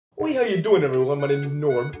Hey, how you doing everyone? My name is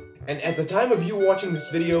Norb, and at the time of you watching this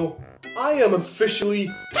video, I am officially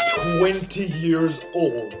 20 years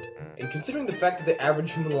old. And considering the fact that the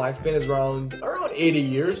average human lifespan is around 80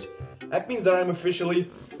 years, that means that I'm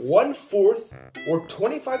officially 1/4 or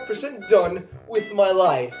 25% done with my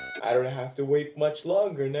life. I don't have to wait much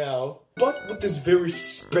longer now. But with this very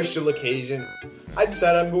special occasion, I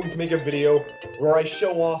decided I'm going to make a video where I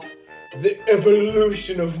show off the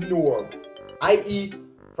evolution of Norb, i.e.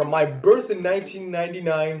 from my birth in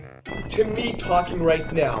 1999 to me talking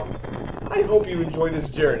right now. I hope you enjoy this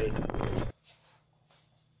journey.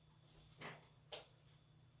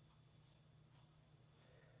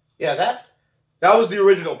 Yeah, that was the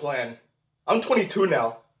original plan. I'm 22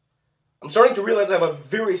 now. I'm starting to realize I have a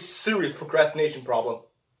very serious procrastination problem.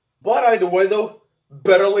 But either way though,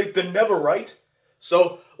 better late than never, right?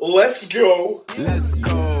 So, let's go! Let's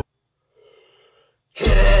go!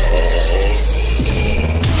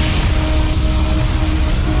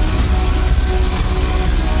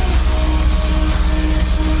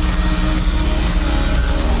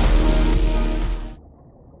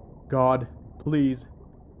 God, please,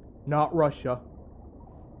 not Russia,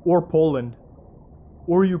 or Poland,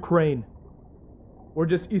 or Ukraine, or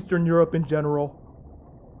just Eastern Europe in general.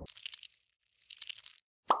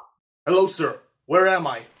 Hello, sir. Where am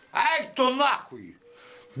I? Ай, кто нахуй!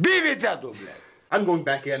 Биби деду, блядь! I'm going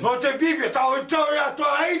back in. Ну ты биби, то я, то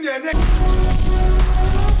не.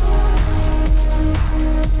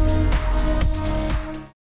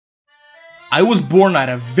 I was born at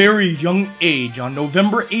a very young age on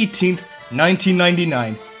November 18th,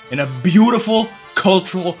 1999, in a beautiful,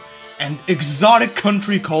 cultural, and exotic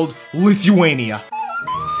country called Lithuania.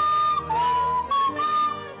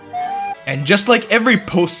 And just like every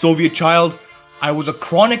post-Soviet child, I was a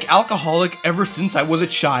chronic alcoholic ever since I was a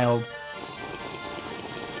child.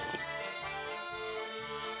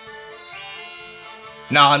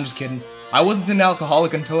 Nah, I'm just kidding. I wasn't an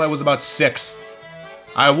alcoholic until I was about 6.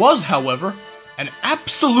 I was, however, an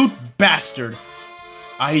absolute bastard.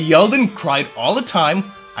 I yelled and cried all the time,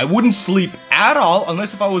 I wouldn't sleep at all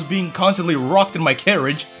unless if I was being constantly rocked in my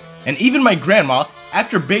carriage, and even my grandma,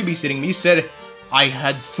 after babysitting me, said I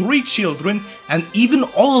had 3 children, and even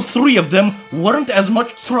all 3 of them weren't as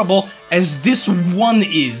much trouble as this one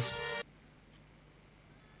is.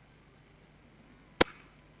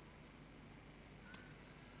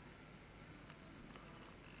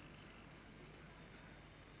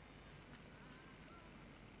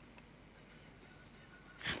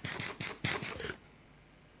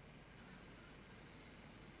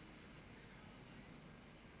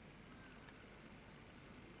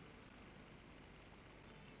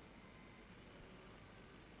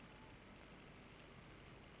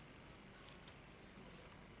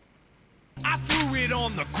 I threw it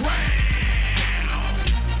on the ground.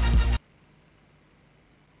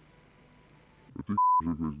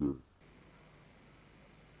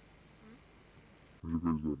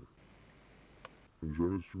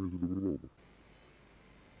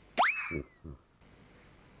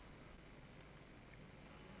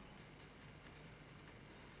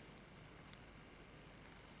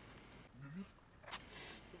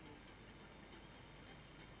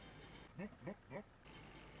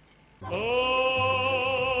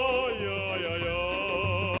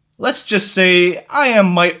 Let's just say I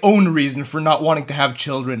am my own reason for not wanting to have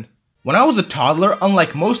children. When I was a toddler,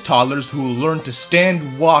 unlike most toddlers who learn to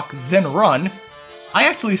stand, walk, then run, I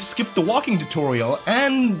actually skipped the walking tutorial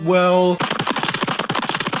and, well...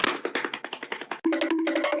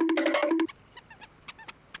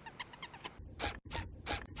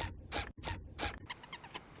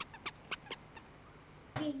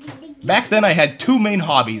 Back then I had 2 main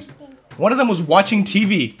hobbies. One of them was watching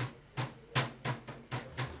TV.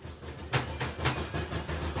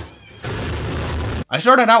 I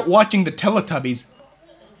started out watching the Teletubbies.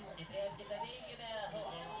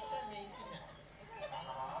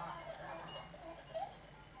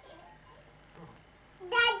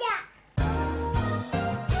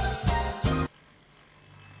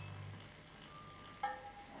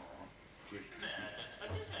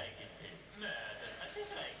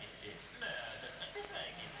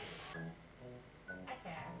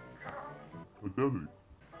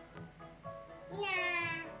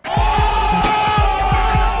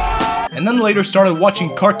 And then later started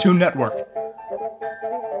watching Cartoon Network.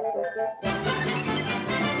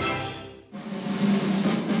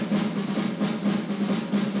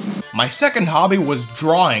 My second hobby was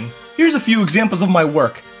drawing. Here's a few examples of my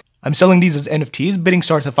work. I'm selling these as NFTs, bidding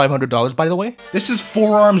starts at $500 by the way. This is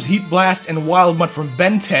Forearms, Heat Blast, and Wild Mutt from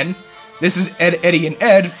Ben 10. This is Ed, Eddie, and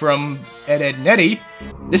Ed from Ed, Ed, and Eddie.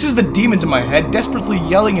 This is the demons in my head, desperately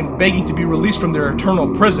yelling and begging to be released from their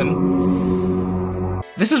eternal prison.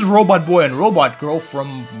 This is Robot Boy and Robot Girl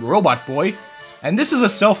from Robot Boy. And this is a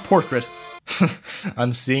self-portrait.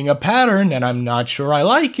 I'm seeing a pattern, and I'm not sure I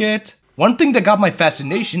like it. One thing that got my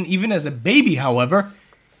fascination, even as a baby, however,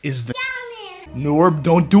 is the... Norb,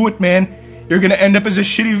 don't do it, man. You're gonna end up as a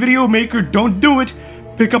shitty video maker, don't do it.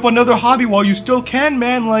 Pick up another hobby while you still can,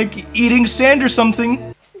 man, like eating sand or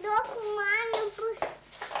something.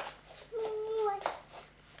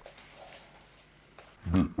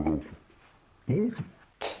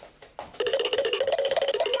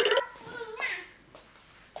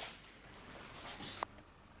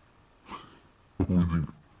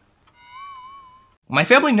 My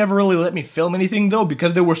family never really let me film anything though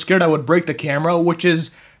because they were scared I would break the camera, which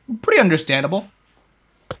is pretty understandable.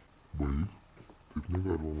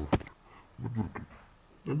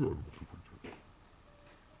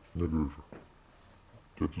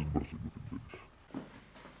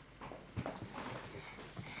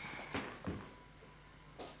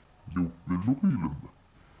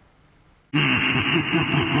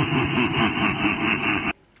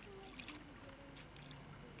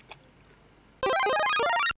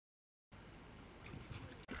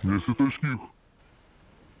 Если точних,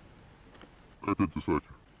 хотят писать.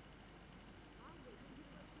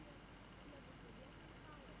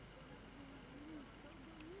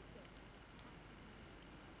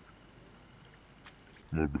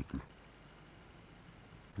 Норберты.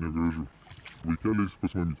 Я говорю, вытялись,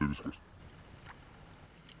 посмотрите вискас.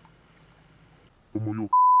 По-моему.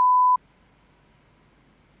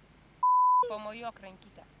 По-моему,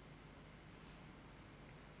 кранкита.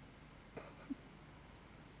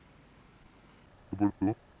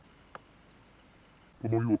 По-моему.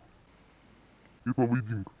 По-моему. И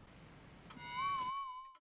по-моему.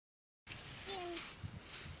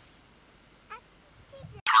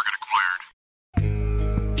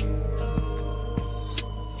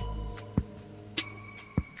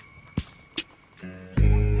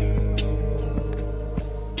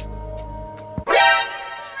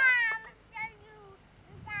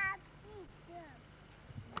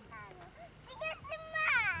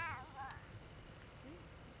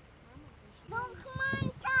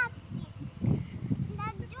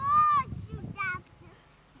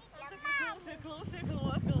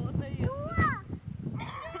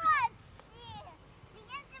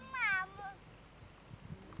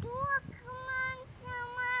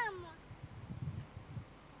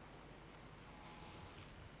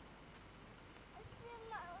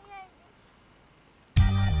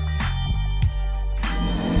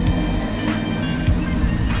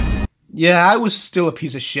 Yeah, I was still a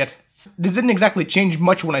piece of shit. This didn't exactly change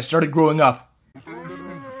much when I started growing up.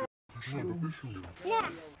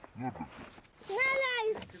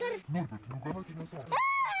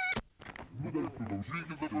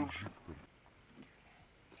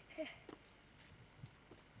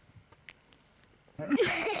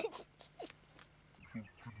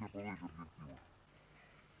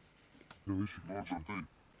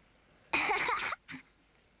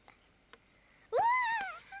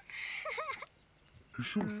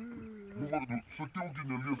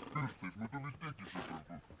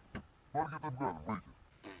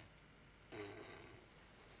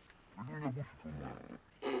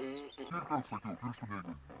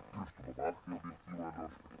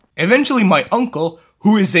 Eventually my uncle,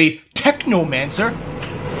 who is a technomancer,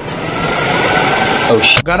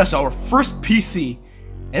 got us our first PC.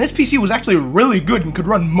 And this PC was actually really good and could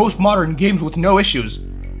run most modern games with no issues.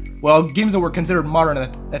 Well, games that were considered modern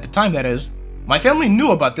at the time, that is. My family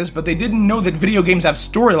knew about this, but they didn't know that video games have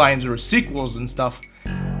storylines or sequels and stuff.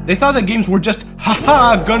 They thought that games were just,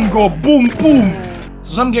 haha, gun go boom boom.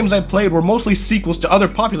 So some games I played were mostly sequels to other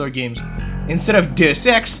popular games. Instead of Deus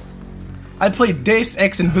Ex, I played Deus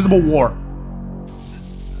Ex Invisible War.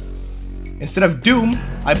 Instead of Doom,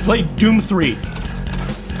 I played Doom 3.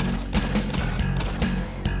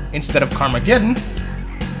 Instead of Carmageddon,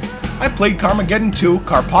 I played Carmageddon 2,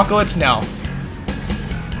 Carpocalypse Now.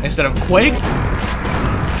 Instead of Quake,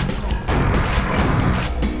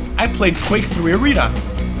 I played Quake 3 Arena.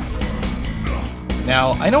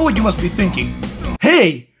 Now, I know what you must be thinking.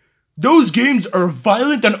 Hey! Those games are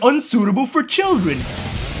violent and unsuitable for children!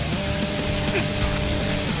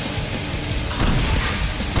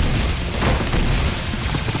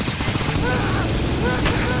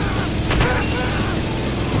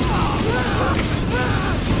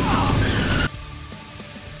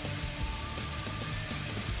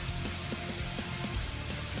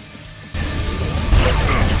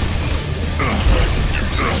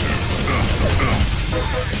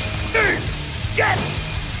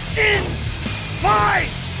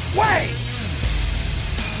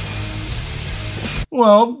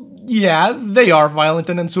 Well, yeah, they are violent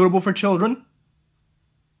and unsuitable for children.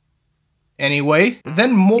 Anyway,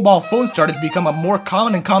 then mobile phones started to become a more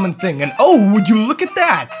common thing, and oh, would you look at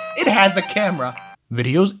that! It has a camera.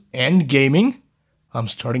 Videos and gaming. I'm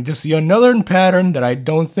starting to see another pattern that I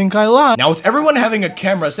don't think I like. Now, with everyone having a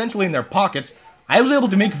camera essentially in their pockets, I was able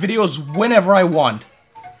to make videos whenever I want.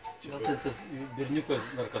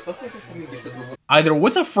 Either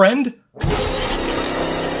with a friend,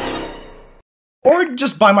 or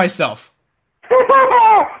just by myself.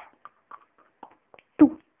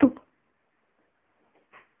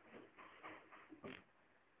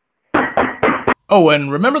 Oh,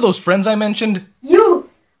 and remember those friends I mentioned? You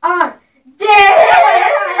are dead!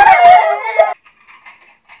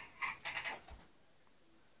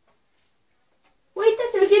 Wait a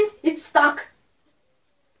second, it's stuck.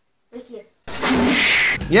 Right here.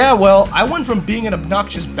 Yeah, well, I went from being an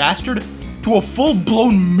obnoxious bastard to a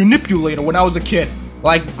full-blown manipulator when I was a kid.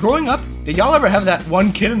 Like, growing up, did y'all ever have that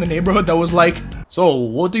one kid in the neighborhood that was like, "So,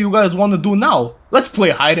 what do you guys want to do now? Let's play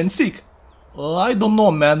hide and seek." I don't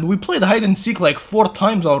know, man. We played hide and seek like 4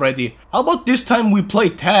 times already. How about this time we play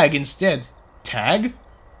tag instead? Tag?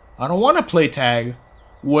 I don't want to play tag.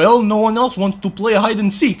 Well, no one else wants to play hide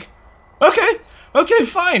and seek. Okay,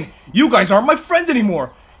 fine. You guys aren't my friends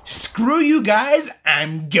anymore. Screw you guys,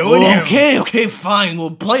 I'm going home. Okay, fine.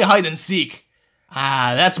 We'll play hide and seek.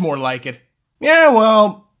 Ah, that's more like it. Yeah,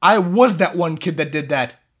 well, I was that one kid that did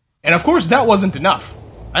that. And of course, that wasn't enough.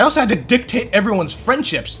 I also had to dictate everyone's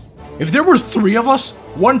friendships. If there were 3 of us,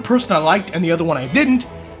 one person I liked and the other one I didn't,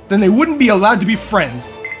 then they wouldn't be allowed to be friends.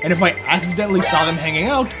 And if I accidentally saw them hanging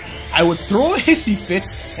out, I would throw a hissy fit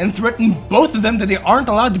and threaten both of them that they aren't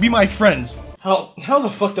allowed to be my friends. How the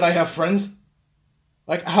fuck did I have friends?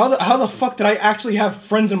 Like, how the fuck did I actually have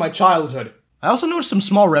friends in my childhood? I also noticed some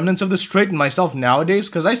small remnants of this trait in myself nowadays,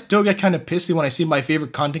 because I still get kind of pissy when I see my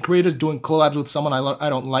favorite content creators doing collabs with someone I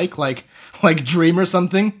don't like Dream or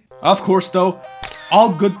something. Of course, though, all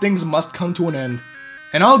good things must come to an end.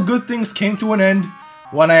 And all good things came to an end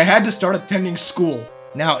when I had to start attending school.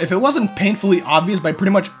 Now, if it wasn't painfully obvious by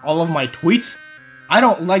pretty much all of my tweets, I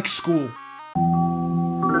don't like school.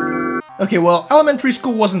 Okay, well, elementary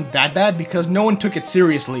school wasn't that bad because no one took it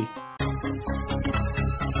seriously.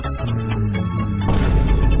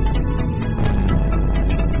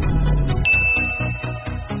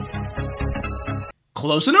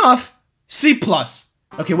 Close enough! C+.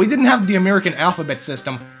 Okay, we didn't have the American alphabet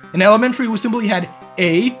system. In elementary, we simply had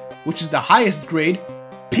A, which is the highest grade,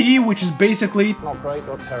 P, which is basically not great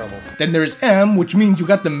or terrible. Then there's M, which means you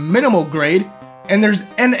got the minimal grade, and there's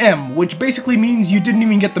NM, which basically means you didn't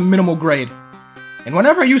even get the minimal grade. And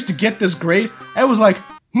whenever I used to get this grade, I was like,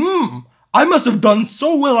 I must have done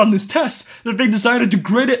so well on this test that they decided to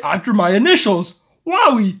grade it after my initials.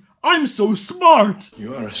 Wowie! I'm so smart!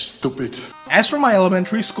 You are stupid. As for my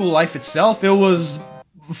elementary school life itself, it was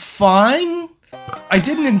fine. I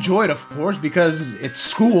didn't enjoy it, of course, because it's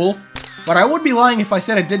school, but I would be lying if I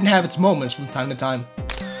said it didn't have its moments from time to time.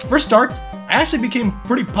 For a start, I actually became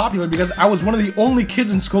pretty popular because I was one of the only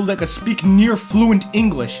kids in school that could speak near fluent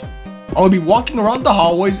English. I would be walking around the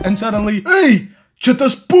hallways and suddenly, "Hey, что-то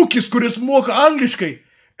спуки скоро смог английской.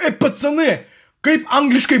 Пацаны, kaip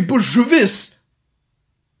angliškai bus žuvis?"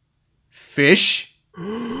 Fish.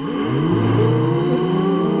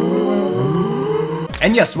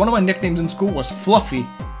 And yes, one of my nicknames in school was Fluffy,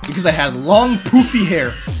 because I had long, poofy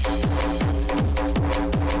hair.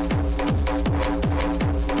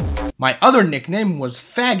 My other nickname was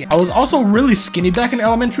Faggot. I was also really skinny back in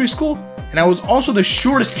elementary school, and I was also the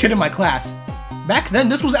shortest kid in my class. Back then,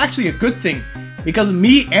 this was actually a good thing, because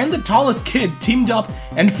me and the tallest kid teamed up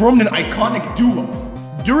and formed an iconic duo.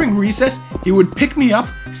 During recess, he would pick me up,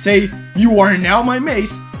 say, "You are now my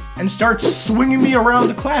mace," and start swinging me around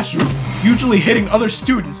the classroom, usually hitting other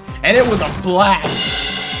students, and it was a blast.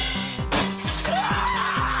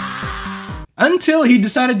 Until he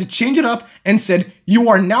decided to change it up and said, "You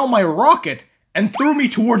are now my rocket," and threw me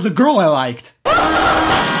towards a girl I liked.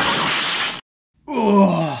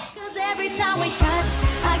 Ugh. Every time we touch,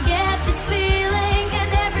 I get this feeling,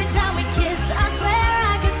 and every time we kiss, I swear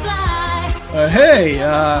I could fly. Hey,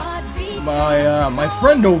 my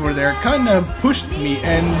friend over there kind of pushed me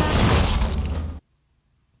and...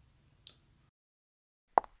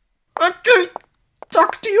 Okay,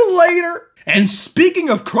 talk to you later. And speaking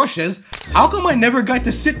of crushes, how come I never got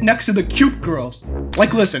to sit next to the cute girls?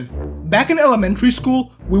 Like, listen, back in elementary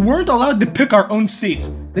school, we weren't allowed to pick our own seats.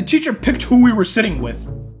 The teacher picked who we were sitting with.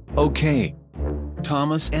 Okay.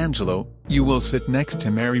 Thomas Angelo, you will sit next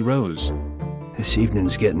to Mary Rose. This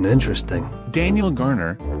evening's getting interesting. Daniel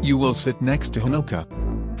Garner, you will sit next to Hanoka.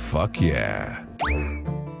 Fuck yeah.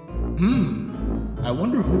 I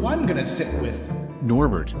wonder who I'm gonna sit with.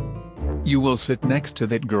 Norbert. You will sit next to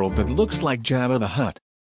that girl that looks like Jabba the Hutt.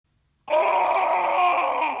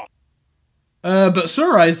 But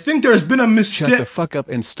sir, I think there's been a mistake. Shut the fuck up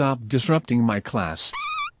and stop disrupting my class.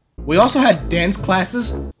 We also had dance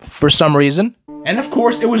classes, for some reason. And of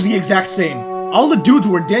course, it was the exact same. All the dudes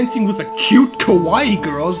were dancing with the cute kawaii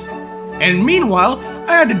girls. And meanwhile,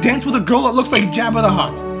 I had to dance with a girl that looks like Jabba the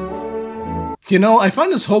Hutt. You know, I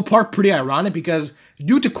find this whole part pretty ironic because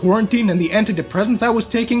due to quarantine and the antidepressants I was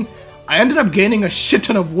taking, I ended up gaining a shit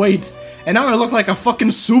ton of weight. And now I look like a fucking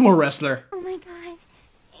sumo wrestler. Oh my god,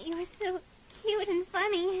 you're so cute and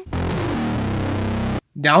funny.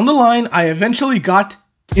 Down the line, I eventually got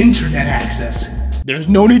internet access. There's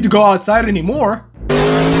no need to go outside anymore.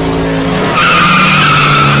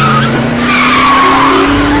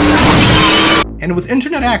 And with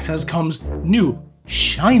internet access comes new,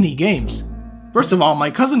 shiny games. First of all, my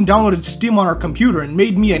cousin downloaded Steam on our computer and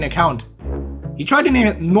made me an account. He tried to name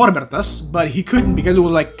it Norbertus, but he couldn't because it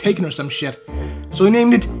was like taken or some shit. So he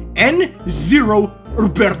named it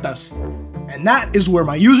N0Urbertus. And that is where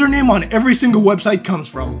my username on every single website comes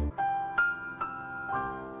from.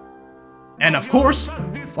 And of course,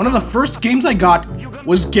 one of the first games I got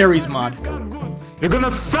was Gary's Mod. You're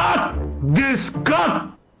gonna start this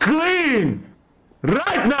cut clean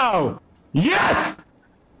right now. Yes!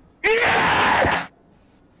 Yes!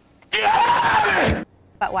 Yes!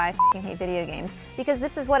 About why I f***ing hate video games. Because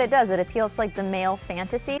this is what it does. It appeals to like the male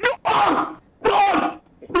fantasy. Stop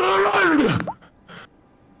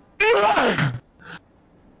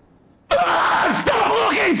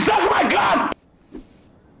looking! Suck my God!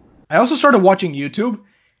 I also started watching YouTube,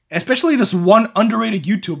 especially this one underrated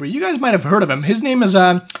YouTuber. You guys might have heard of him. His name is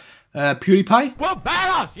PewDiePie. Well,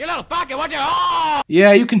 badass, you little fucking what you? Oh!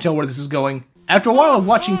 Yeah, you can tell where this is going. After a while of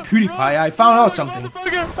watching PewDiePie, I found out something.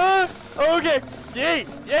 Okay, yay,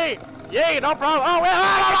 no problem. Oh,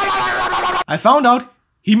 I found out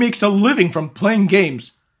he makes a living from playing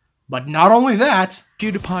games. But not only that,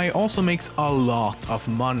 PewDiePie also makes a lot of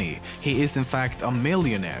money. He is in fact a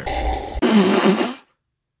millionaire.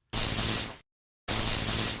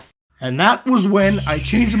 and that was when I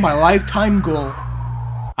changed my lifetime goal.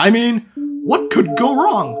 I mean, what could go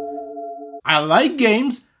wrong? I like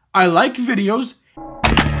games, I like videos,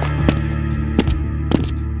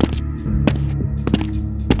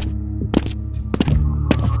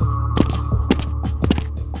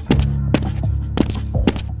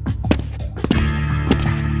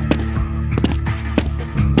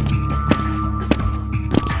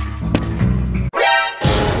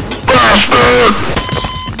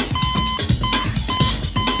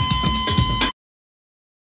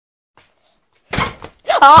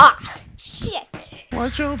 Ah, shit.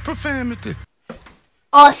 What's your profanity?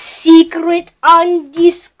 A secret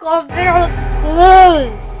undiscovered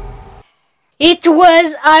clues. It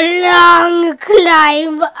was a long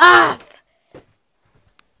climb up.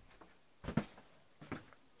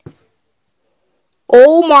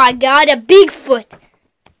 Oh my god, a Bigfoot.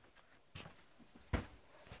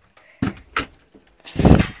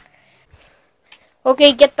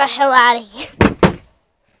 Okay, get the hell out of here.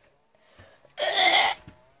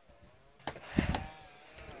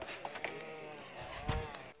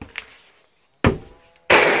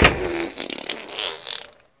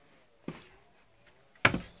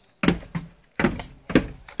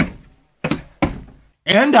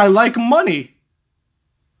 and I like money.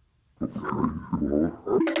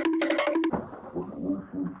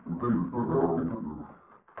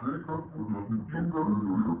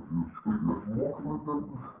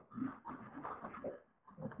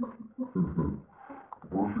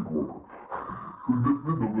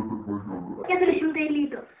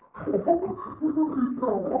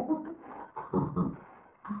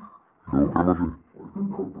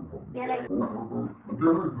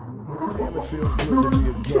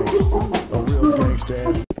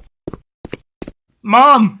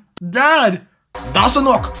 Mom! Dad! Да,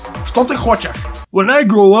 сынок, что ты хочешь? When I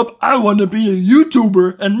grow up, I want to be a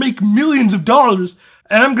YouTuber and make millions of dollars.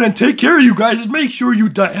 And I'm gonna take care of you guys and make sure you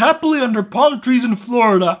die happily under palm trees in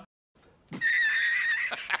Florida.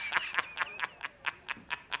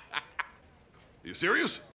 You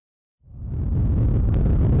serious?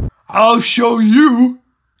 I'll show you.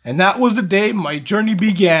 And that was the day my journey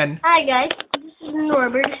began. Hi guys, this is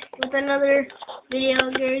Norbert with another video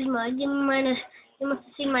of Gary's Mod. You must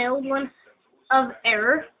have seen my old one of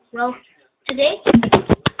Error. Well, today,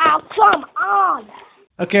 oh come on!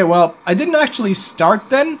 Okay, well, I didn't actually start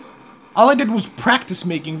then. All I did was practice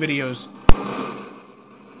making videos.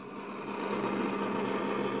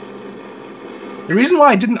 The reason why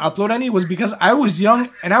I didn't upload any was because I was young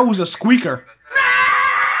and I was a squeaker.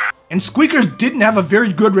 And squeakers didn't have a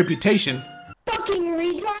very good reputation. Fucking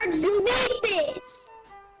retards, you need this!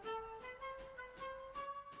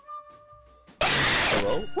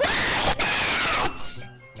 Hello?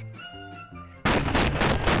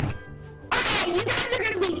 Hey, you guys are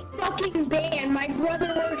gonna be fucking banned. My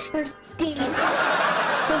brother works for Steam. So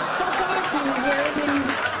fuck off, losers, and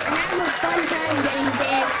have a fun time getting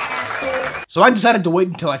banned, assholes. So I decided to wait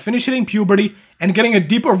until I finish hitting puberty and getting a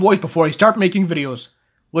deeper voice before I start making videos.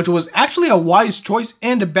 Which was actually a wise choice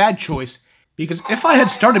and a bad choice. Because if I had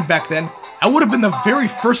started back then, I would have been the very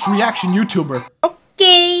first reaction YouTuber.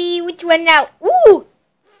 Okay, which one now? Ooh!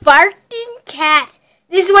 Farting cat.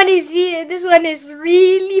 This one is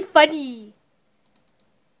really funny.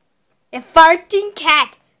 A farting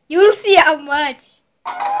cat. You'll see how much.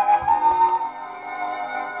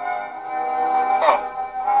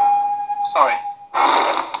 Sorry.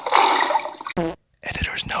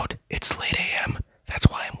 Editor's note, it's late AM. That's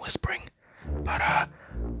why I'm whispering. But I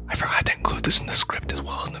forgot to include this in the script as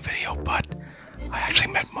well as in the video, but I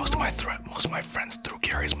actually met most of my friends through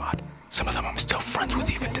Gary's mod. Some of them I'm still friends with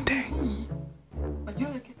even today.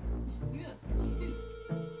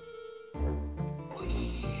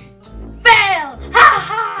 Fail! Ha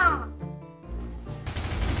ha!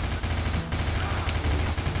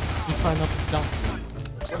 You try not to jump.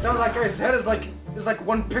 Down that guy's head is like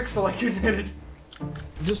 1 pixel. I couldn't hit it.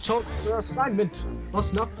 Just told your assignment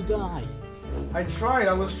was not to die. I tried.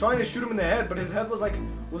 I was trying to shoot him in the head, but his head was like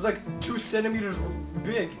 2 centimeters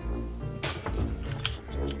big.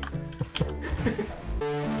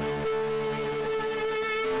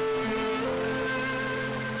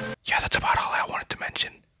 Yeah, that's about all I wanted to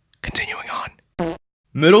mention. Continuing on.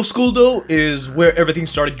 Middle school, though, is where everything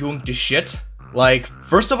started going to shit. Like,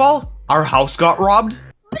 first of all, our house got robbed.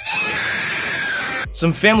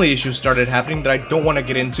 Some family issues started happening that I don't want to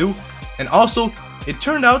get into. And also, it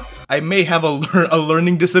turned out I may have a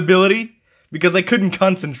learning disability because I couldn't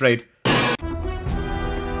concentrate.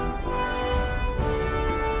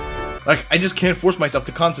 Like, I just can't force myself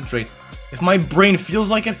to concentrate. If my brain feels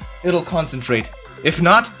like it, it'll concentrate. If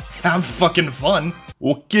not, have fucking fun.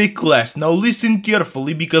 Okay, class, now listen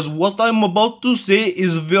carefully because what I'm about to say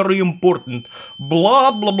is very important. Blah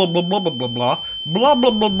blah blah blah blah blah blah blah blah blah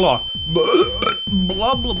blah blah blah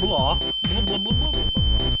blah blah blah blah.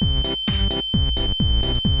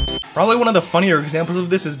 Probably one of the funnier examples of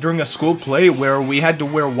this is during a school play where we had to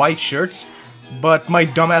wear white shirts, but my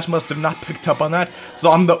dumbass must have not picked up on that, so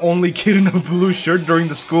I'm the only kid in a blue shirt during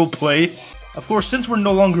the school play. Of course, since we're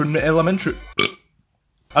no longer in elementary...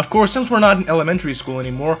 since we're not in elementary school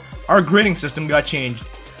anymore, our grading system got changed.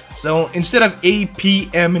 So instead of A, P,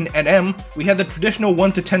 M, and M, we had the traditional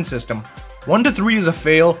 1 to 10 system. 1 to 3 is a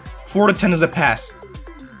fail, 4 to 10 is a pass.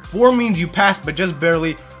 4 means you passed but just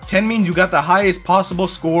barely, 10 means you got the highest possible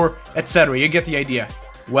score, etc. You get the idea.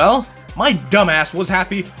 Well, my dumbass was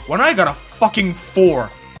happy when I got a fucking 4.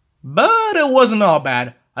 But it wasn't all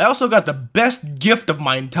bad. I also got the best gift of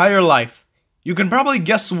my entire life. You can probably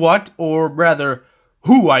guess what, or rather,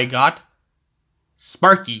 who I got.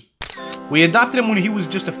 Sparky. We adopted him when he was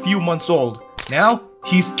just a few months old. Now,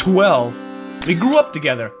 he's 12. We grew up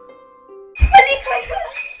together.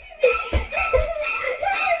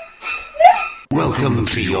 Welcome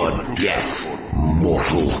to your death,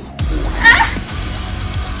 mortal.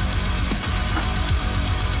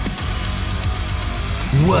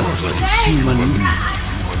 Worthless human.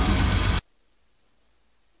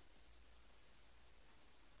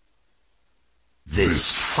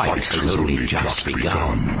 This fight has only just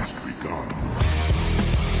begun.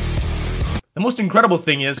 The most incredible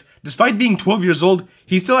thing is, despite being 12 years old,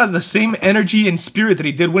 he still has the same energy and spirit that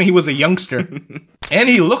he did when he was a youngster. And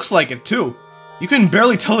he looks like it too. You can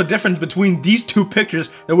barely tell the difference between these two pictures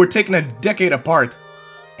that were taken a decade apart.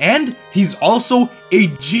 And he's also a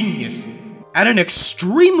genius. At an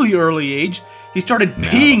extremely early age, he started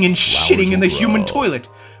peeing and shitting in the human toilet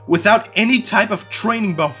without any type of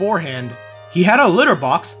training beforehand. He had a litter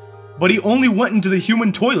box, but he only went into the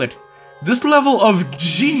human toilet. This level of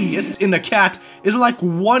genius in a cat is like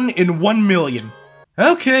 1 in 1 million.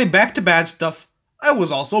 Okay, back to bad stuff. I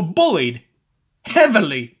was also bullied.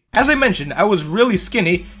 Heavily. As I mentioned, I was really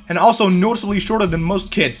skinny and also noticeably shorter than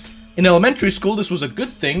most kids. In elementary school, this was a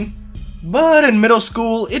good thing, but in middle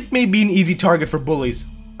school, it may be an easy target for bullies.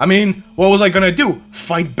 I mean, what was I gonna do?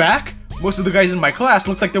 Fight back? Most of the guys in my class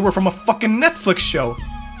looked like they were from a fucking Netflix show.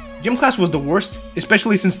 Gym class was the worst,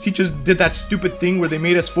 especially since teachers did that stupid thing where they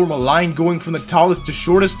made us form a line going from the tallest to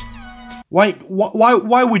shortest. Why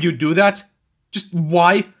would you do that? Just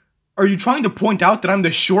why? Are you trying to point out that I'm the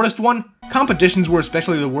shortest one? Competitions were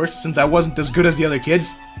especially the worst since I wasn't as good as the other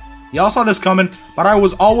kids. Y'all saw this coming, but I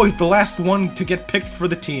was always the last one to get picked for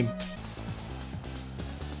the team.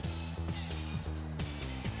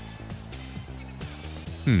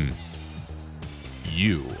 You.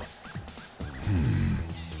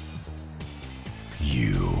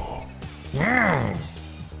 You.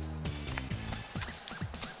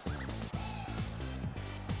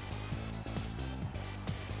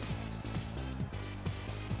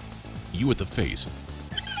 You with the face.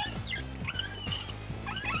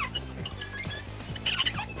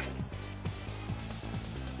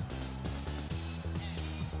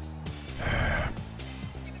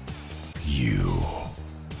 You.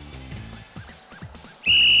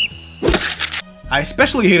 I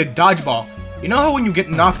especially hated dodgeball. You know how when you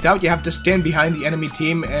get knocked out, you have to stand behind the enemy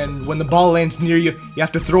team, and when the ball lands near you, you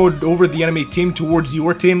have to throw it over the enemy team towards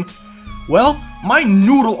your team? Well, my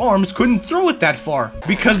noodle arms couldn't throw it that far,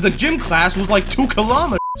 because the gym class was like 2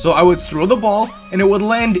 kilometers. So I would throw the ball, and it would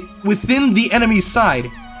land within the enemy's side.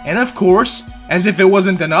 And of course, as if it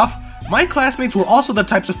wasn't enough, my classmates were also the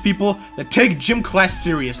types of people that take gym class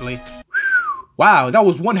seriously. Wow, that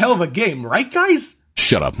was one hell of a game, right guys?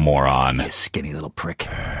 Shut up, moron. You skinny little prick.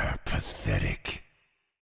 Pathetic.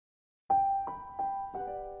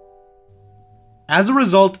 As a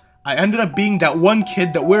result, I ended up being that one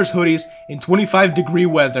kid that wears hoodies in 25-degree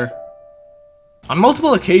weather. On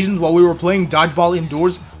multiple occasions while we were playing dodgeball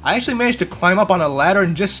indoors, I actually managed to climb up on a ladder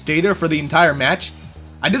and just stay there for the entire match.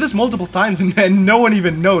 I did this multiple times and no one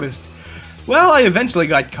even noticed. Well, I eventually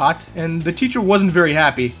got caught, and the teacher wasn't very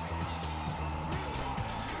happy.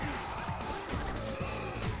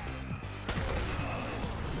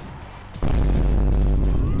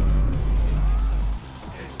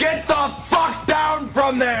 Get the fuck down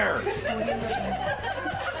from there!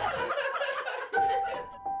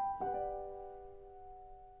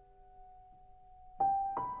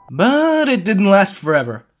 But it didn't last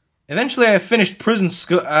forever. Eventually I finished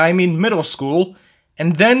middle school,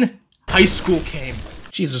 and then high school came.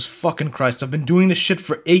 Jesus fucking Christ, I've been doing this shit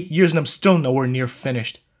for 8 years and I'm still nowhere near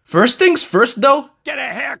finished. First things first though? Get a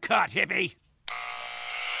haircut, hippie!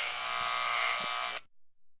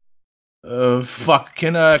 Fuck,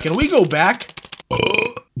 can we go back?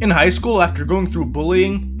 In high school, after going through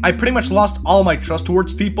bullying, I pretty much lost all my trust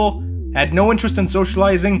towards people, had no interest in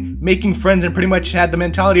socializing, making friends, and pretty much had the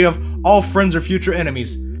mentality of all friends are future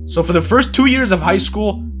enemies. So for the first 2 years of high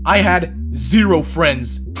school, I had 0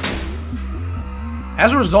 friends.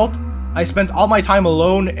 As a result, I spent all my time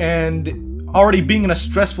alone, and already being in a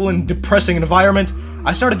stressful and depressing environment,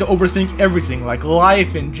 I started to overthink everything, like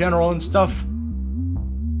life in general and stuff.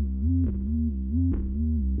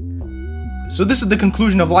 So this is the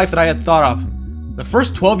conclusion of life that I had thought of. The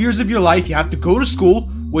first 12 years of your life, you have to go to school,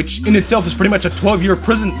 which in itself is pretty much a 12-year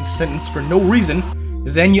prison sentence for no reason.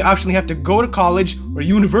 Then you actually have to go to college or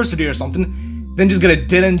university or something, then just get a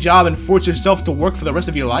dead-end job and force yourself to work for the rest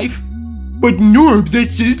of your life? But Norb,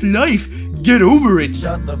 that's just life. Get over it.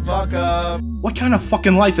 Shut the fuck up. What kind of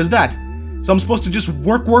fucking life is that? So I'm supposed to just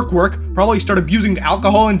work, probably start abusing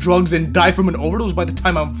alcohol and drugs and die from an overdose by the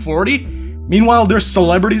time I'm 40? Meanwhile, there's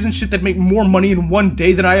celebrities and shit that make more money in one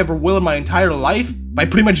day than I ever will in my entire life by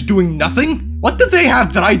pretty much doing nothing? What do they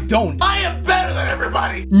have that I don't? I am better than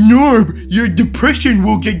everybody! Norb, your depression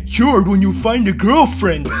will get cured when you find a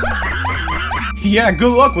girlfriend. Yeah,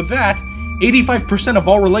 good luck with that. 85% of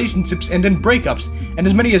all relationships end in breakups, and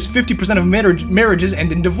as many as 50% of marriages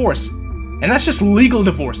end in divorce. And that's just legal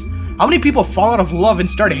divorce. How many people fall out of love and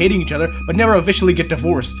start hating each other, but never officially get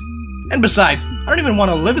divorced? And besides, I don't even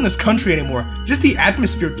want to live in this country anymore. Just the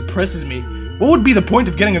atmosphere depresses me. What would be the point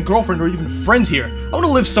of getting a girlfriend or even friends here? I want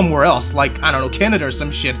to live somewhere else, like, I don't know, Canada or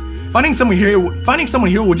some shit. Finding someone here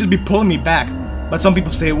would just be pulling me back. But some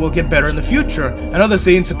people say it will get better in the future, and others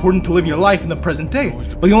say it's important to live your life in the present day.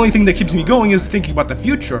 But the only thing that keeps me going is thinking about the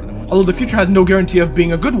future, although the future has no guarantee of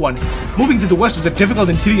being a good one. Moving to the West is a difficult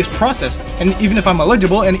and tedious process, and even if I'm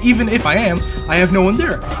eligible, and even if I am, I have no one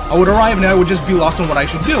there. I would arrive and I would just be lost on what I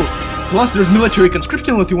should do. Plus, there's military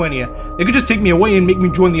conscription in Lithuania. They could just take me away and make me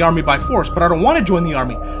join the army by force, but I don't want to join the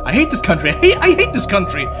army. I hate this country. I hate this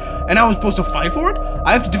country. And now I'm supposed to fight for it?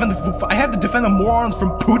 I have to defend the morons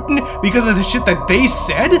from Putin because of the shit that they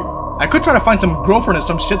said? I could try to find some girlfriend or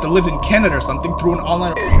some shit that lives in Canada or something through an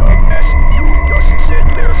online.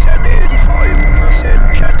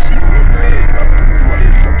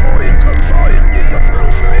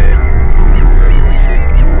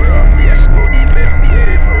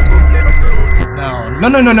 No,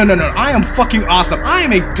 I am fucking awesome. I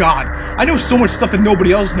am a god. I know so much stuff that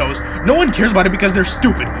nobody else knows. No one cares about it because they're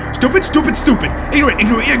stupid. Stupid.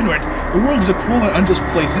 Ignorant. The world is a cruel and unjust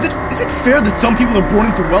place. Is it fair that some people are born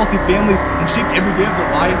into wealthy families and shaped every day of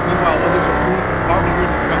their lives, meanwhile others are born into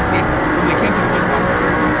poverty-ridden country where they can't even get by?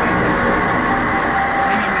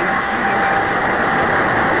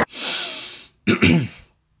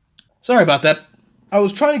 Sorry about that. I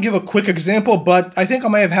was trying to give a quick example, but I think I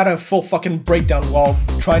might have had a full fucking breakdown while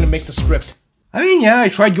trying to make the script. I mean, yeah, I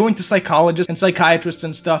tried going to psychologists and psychiatrists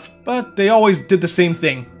and stuff, but they always did the same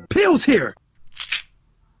thing. Pills here!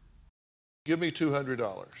 Give me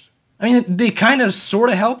 $200. I mean, they kinda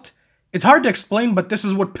sorta helped. It's hard to explain, but this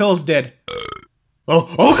is what pills did.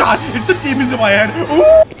 Oh god, it's the demons in my head!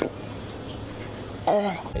 Ooh!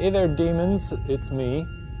 Hey there, demons, it's me,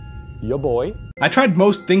 your boy. I tried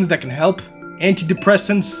most things that can help.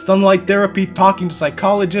 Antidepressants, sunlight therapy, talking to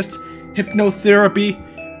psychologists, hypnotherapy.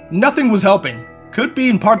 Nothing was helping. Could be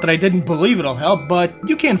in part that I didn't believe it'll help, but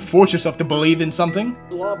you can't force yourself to believe in something.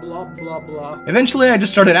 Blah, blah, blah, blah. Eventually, I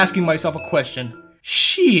just started asking myself a question.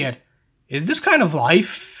 Shit, is this kind of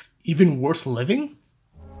life even worth living?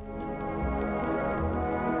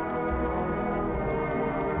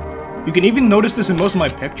 You can even notice this in most of my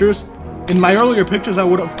pictures. In my earlier pictures, I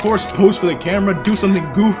would of course pose for the camera, do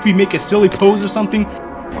something goofy, make a silly pose or something.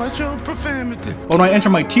 Watch your profanity. But when I enter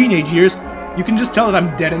my teenage years, you can just tell that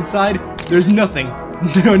I'm dead inside. There's nothing.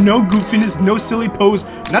 No goofiness, no silly pose,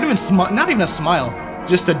 not even a smile.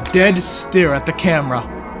 Just a dead stare at the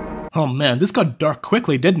camera. Oh man, this got dark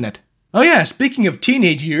quickly, didn't it? Oh yeah, speaking of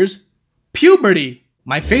teenage years, puberty.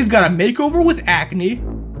 My face got a makeover with acne.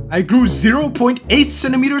 I grew 0.8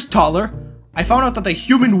 centimeters taller. I found out that the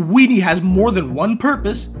human weenie has more than one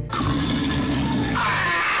purpose.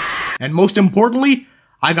 And most importantly,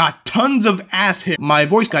 I got tons of ass hair. My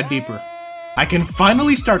voice got deeper. I can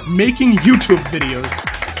finally start making YouTube videos.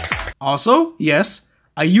 Also, yes,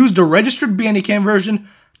 I used a registered Bandicam version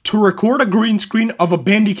to record a green screen of a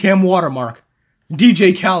Bandicam watermark.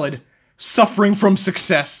 DJ Khaled, suffering from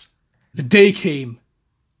success. The day came.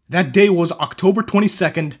 That day was October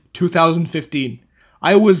 22nd, 2015.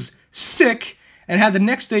 I was sick and had the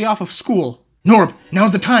next day off of school. Norb,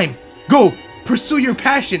 now's the time. Go, pursue your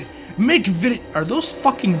passion. Make Are those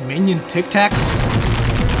fucking minion Tic Tacs?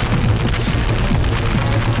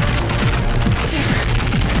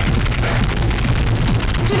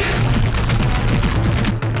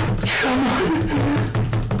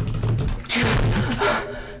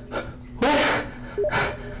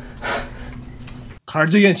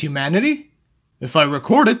 Cards Against Humanity? If I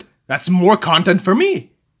record it, that's more content for me.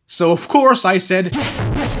 So of course I said,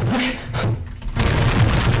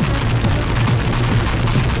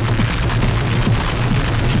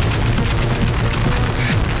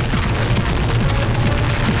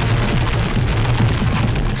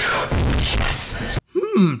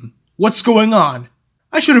 what's going on?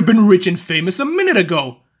 I should have been rich and famous a minute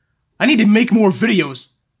ago. I need to make more videos.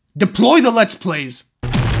 Deploy the Let's Plays.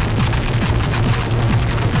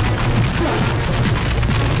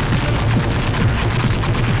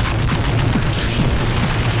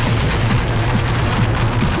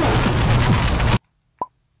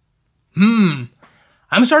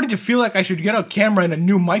 I'm starting to feel like I should get a camera and a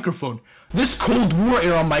new microphone. This Cold War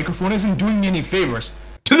era microphone isn't doing me any favors.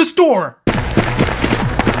 To the store!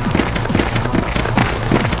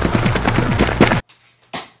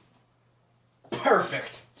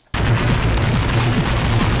 Perfect.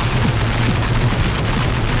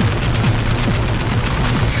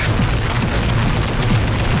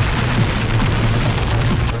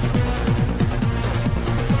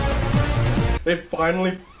 It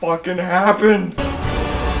finally fucking happened!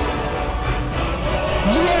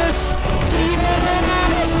 Yes!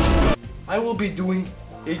 I will be doing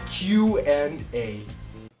a Q&A.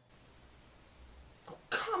 Oh,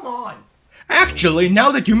 come on! Actually,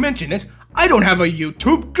 now that you mention it, I don't have a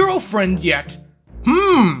YouTube girlfriend yet.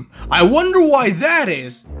 I wonder why that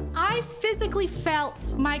is. I physically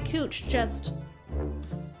felt my cooch just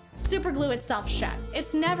super glue itself shut.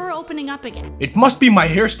 It's never opening up again. It must be my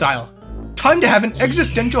hairstyle. Time to have an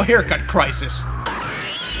existential haircut crisis.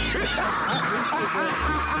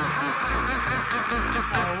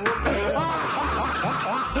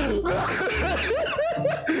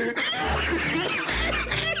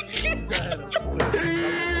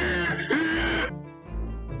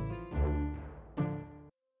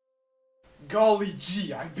 Golly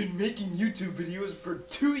gee, I've been making YouTube videos for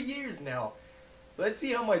 2 years now. Let's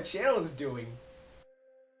see how my channel is doing.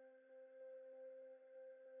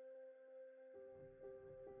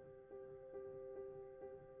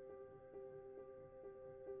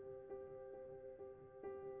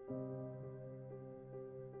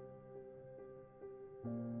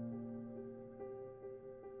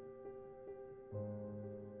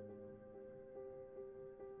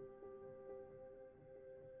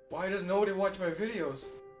 Why does nobody watch my videos?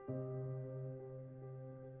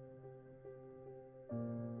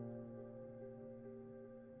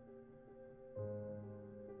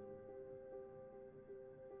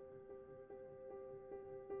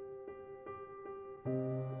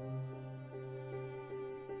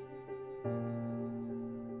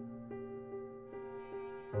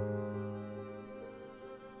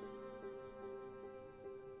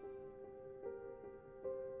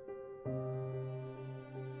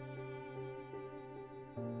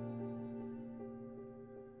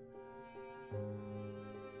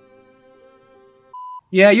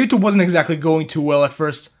 Yeah, YouTube wasn't exactly going too well at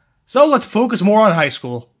first, so let's focus more on high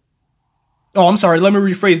school. Oh, I'm sorry, let me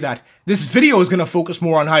rephrase that. This video is gonna focus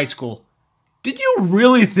more on high school. Did you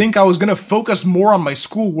really think I was gonna focus more on my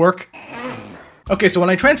schoolwork? Okay, so when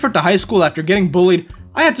I transferred to high school after getting bullied,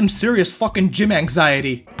 I had some serious fucking gym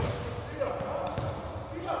anxiety.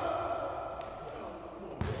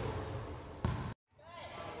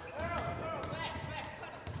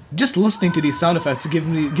 Just listening to these sound effects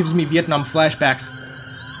gives me Vietnam flashbacks.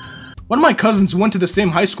 One of my cousins went to the same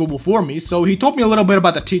high school before me, so he told me a little bit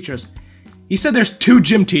about the teachers. He said there's 2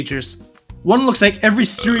 gym teachers. One looks like every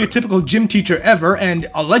stereotypical gym teacher ever and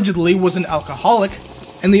allegedly was an alcoholic,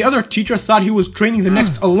 and the other teacher thought he was training the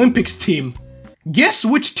next Olympics team. Guess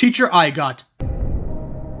which teacher I got?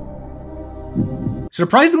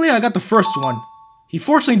 Surprisingly, I got the first one. He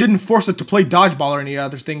fortunately didn't force us to play dodgeball or any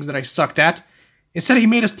other things that I sucked at. Instead, he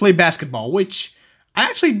made us play basketball, which I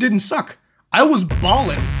actually didn't suck. I was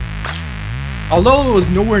ballin'. Although it was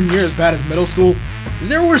nowhere near as bad as middle school,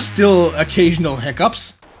 there were still occasional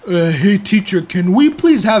hiccups. Hey teacher, can we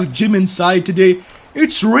please have gym inside today?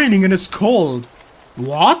 It's raining and it's cold.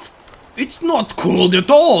 What? It's not cold at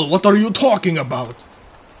all. What are you talking about?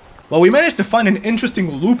 Well, we managed to find an interesting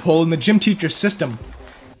loophole in the gym teacher's system.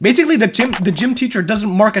 Basically, the gym teacher doesn't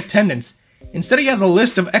mark attendance. Instead, he has a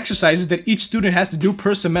list of exercises that each student has to do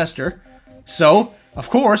per semester. So, of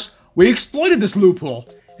course, we exploited this loophole.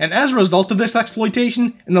 And as a result of this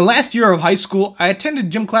exploitation, in the last year of high school, I attended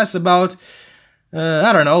gym class about,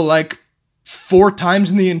 I don't know, like 4 times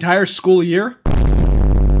in the entire school year.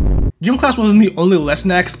 Gym class wasn't the only lesson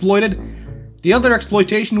I exploited. The other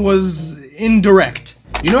exploitation was indirect.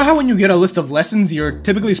 You know how when you get a list of lessons, you're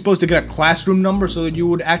typically supposed to get a classroom number so that you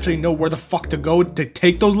would actually know where the fuck to go to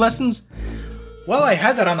take those lessons? Well, I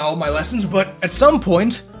had that on all my lessons, but at some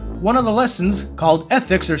point, one of the lessons, called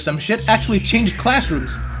ethics or some shit, actually changed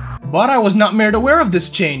classrooms. But I was not made aware of this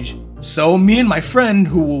change. So me and my friend,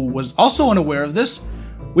 who was also unaware of this,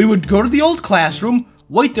 we would go to the old classroom,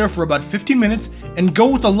 wait there for about 15 minutes, and go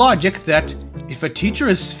with the logic that if a teacher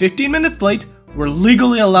is 15 minutes late, we're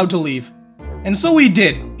legally allowed to leave. And so we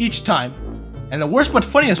did, each time. And the worst but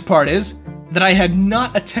funniest part is that I had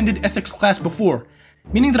not attended ethics class before,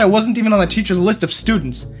 meaning that I wasn't even on the teacher's list of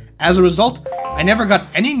students. As a result, I never got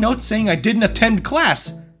any note saying I didn't attend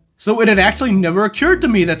class. So it had actually never occurred to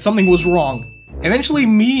me that something was wrong. Eventually,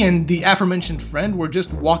 me and the aforementioned friend were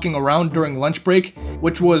just walking around during lunch break,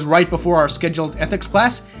 which was right before our scheduled ethics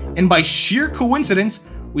class, and by sheer coincidence,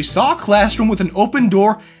 we saw a classroom with an open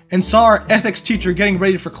door and saw our ethics teacher getting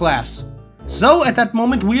ready for class. So at that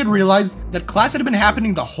moment, we had realized that class had been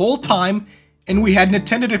happening the whole time, and we hadn't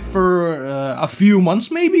attended it for a few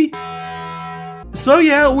months maybe? So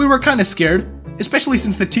yeah, we were kinda scared, especially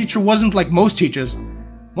since the teacher wasn't like most teachers.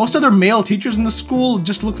 Most other male teachers in the school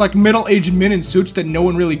just looked like middle-aged men in suits that no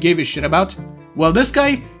one really gave a shit about. Well, this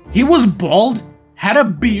guy, he was bald, had a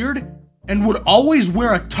beard, and would always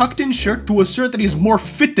wear a tucked-in shirt to assert that he's more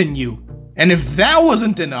fit than you. And if that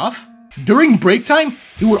wasn't enough, during break time,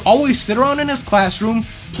 he would always sit around in his classroom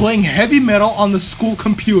playing heavy metal on the school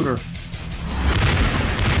computer.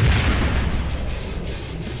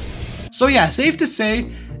 So yeah, safe to say,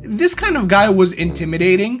 this kind of guy was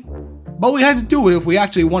intimidating. But we had to do it if we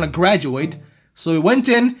actually want to graduate, so we went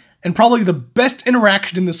in, and probably the best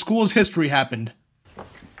interaction in the school's history happened.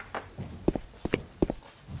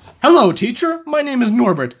 Hello, teacher. My name is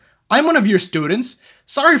Norbert. I'm one of your students.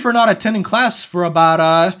 Sorry for not attending class for about,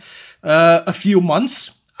 a few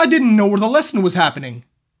months. I didn't know where the lesson was happening.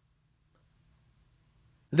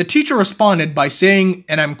 The teacher responded by saying,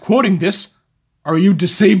 and I'm quoting this, "Are you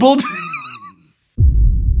disabled?"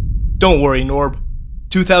 Don't worry, Norb.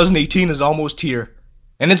 2018 is almost here,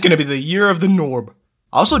 and it's gonna be the year of the Norb.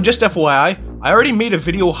 Also, just FYI, I already made a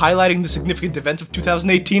video highlighting the significant events of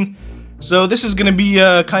 2018, so this is gonna be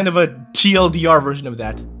kind of a TLDR version of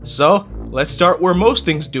that. So, let's start where most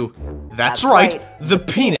things do. That's right, the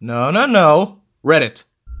penis. No, Reddit.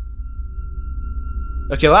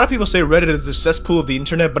 Okay, a lot of people say Reddit is the cesspool of the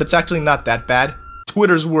internet, but it's actually not that bad.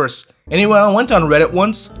 Twitter's worse. Anyway, I went on Reddit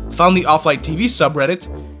once, found the offline TV subreddit,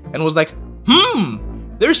 and was like,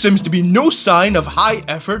 there seems to be no sign of high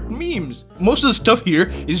effort memes. Most of the stuff here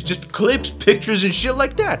is just clips, pictures, and shit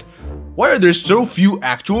like that. Why are there so few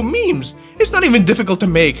actual memes? It's not even difficult to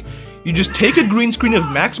make. You just take a green screen of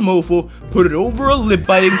Max Mofo, put it over a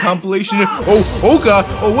lip-biting compilation, and oh god,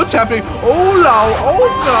 oh what's happening, oh lol, oh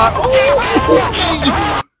god,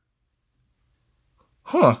 oh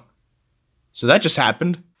huh. So that just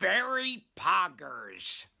happened. Very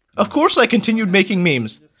poggers. Of course I continued making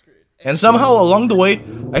memes. And somehow along the way,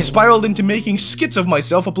 I spiraled into making skits of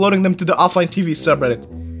myself, uploading them to the offline TV subreddit.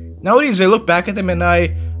 Nowadays I look back at them and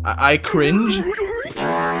I cringe.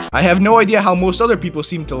 I have no idea how most other people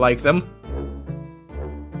seem to like them.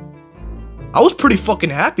 I was pretty fucking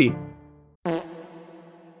happy.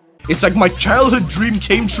 It's like my childhood dream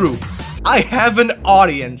came true. I have an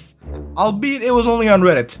audience. Albeit it was only on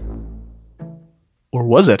Reddit. Or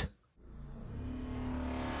was it?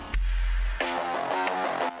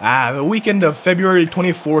 The weekend of February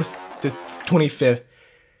 24th to 25th.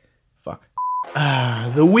 Fuck.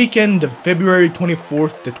 The weekend of February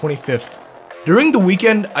 24th to 25th. During the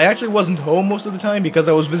weekend, I actually wasn't home most of the time because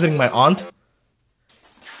I was visiting my aunt.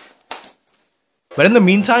 But in the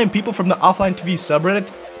meantime, people from the offline TV subreddit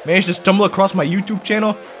managed to stumble across my YouTube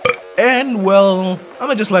channel. And, well, I'm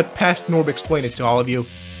gonna just let Past Norb explain it to all of you.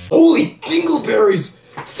 Holy dingleberries!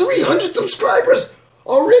 300 subscribers!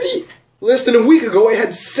 Already? Less than a week ago I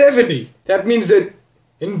had 70. That means that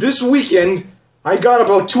in this weekend, I got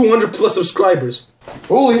about 200 plus subscribers.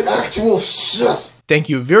 Holy actual shit! Thank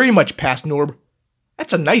you very much, Past Norb.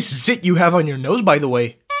 That's a nice zit you have on your nose, by the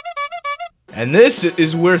way. And this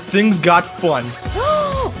is where things got fun.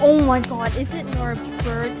 Oh my god, is it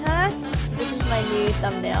Norbertus? This is my new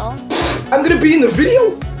thumbnail. I'm gonna be in the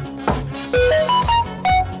video?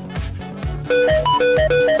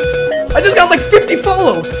 I just got like 50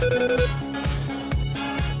 follows!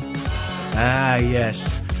 Ah,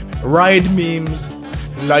 yes. Ride memes.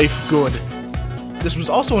 Life good. This was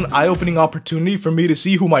also an eye-opening opportunity for me to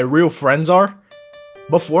see who my real friends are.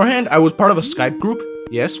 Beforehand, I was part of a Skype group.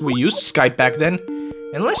 Yes, we used Skype back then.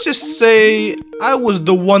 And let's just say, I was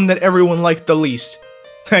the one that everyone liked the least.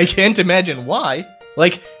 I can't imagine why.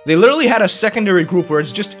 Like, they literally had a secondary group where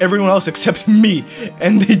it's just everyone else except me,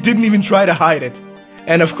 and they didn't even try to hide it.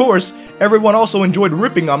 And of course, everyone also enjoyed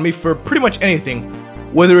ripping on me for pretty much anything.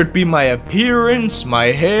 Whether it be my appearance, my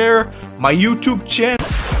hair, my YouTube channel.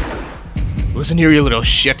 Listen here, you little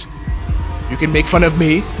shit. You can make fun of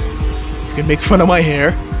me, you can make fun of my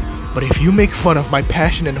hair, but if you make fun of my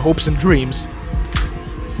passion and hopes and dreams,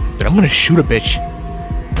 then I'm gonna shoot a bitch.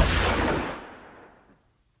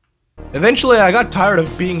 Eventually, I got tired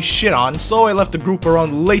of being shit on, so I left the group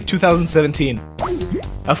around late 2017.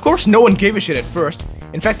 Of course, no one gave a shit at first.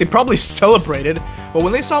 In fact, they probably celebrated, but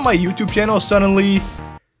when they saw my YouTube channel suddenly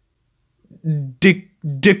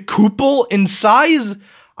decuple in size,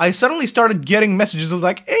 I suddenly started getting messages of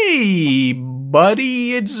like, "Hey,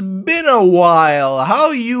 buddy, it's been a while. How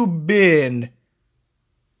you been?"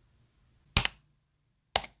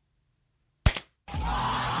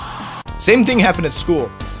 Same thing happened at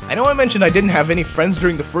school. I know I mentioned I didn't have any friends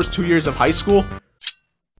during the first 2 years of high school.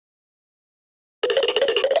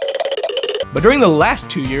 But during the last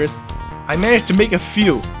 2 years, I managed to make a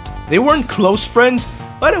few. They weren't close friends,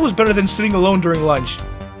 but it was better than sitting alone during lunch.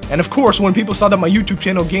 And of course, when people saw that my YouTube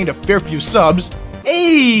channel gained a fair few subs,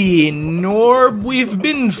 "Hey, Norb, we've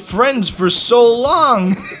been friends for so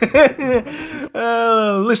long."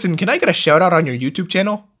 Listen, can I get a shout out on your YouTube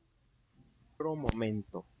channel? Bro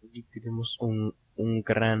momento. Hoy tenemos un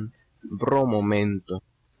gran bro momento.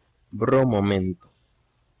 Bro momento.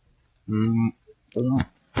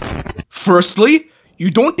 Firstly,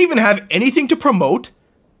 you don't even have anything to promote.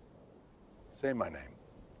 Say my name.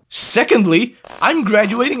 Secondly, I'm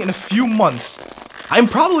graduating in a few months. I'm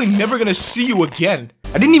probably never gonna see you again.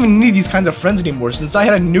 I didn't even need these kinds of friends anymore since I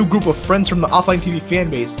had a new group of friends from the offline TV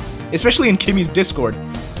fanbase, especially in Kimmy's Discord.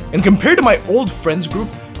 And compared to my old friends group,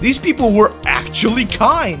 these people were actually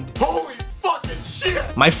kind. Holy fucking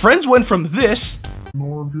shit! My friends went from this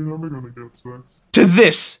Norb, you're never gonna get sex. to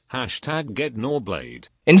this. Hashtag get Norblade.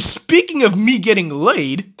 And speaking of me getting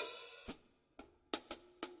laid,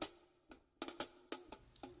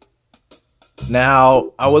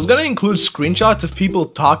 now, I was gonna include screenshots of people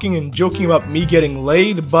talking and joking about me getting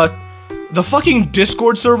laid, but the fucking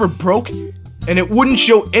Discord server broke, and it wouldn't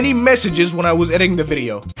show any messages when I was editing the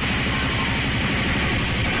video.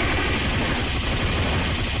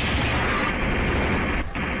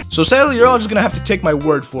 So sadly, you're all just gonna have to take my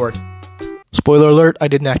word for it. Spoiler alert, I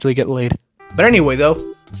didn't actually get laid. But anyway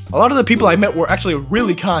though, A lot of the people I met were actually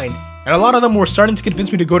really kind, and a lot of them were starting to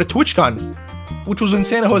convince me to go to TwitchCon, which was in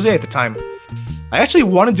San Jose at the time. I actually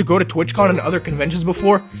wanted to go to TwitchCon and other conventions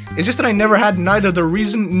before, it's just that I never had neither the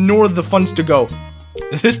reason nor the funds to go.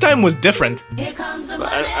 This time was different. I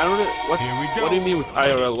don't know, what do you mean with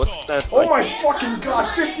IRL? What's that? Oh my fucking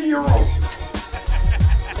god, 50 euros!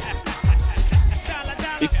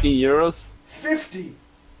 50 euros? 50!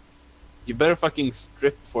 You better fucking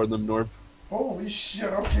strip for them, Norb. Holy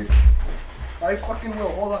shit, okay. I fucking will.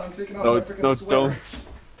 Hold on, I'm taking off my freaking sweater. Don't.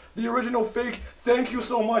 The original fake, thank you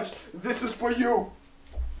so much. This is for you.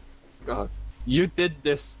 God. You did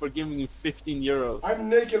this for giving me 15 euros. I'm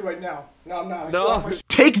naked right now. No, I'm not. No.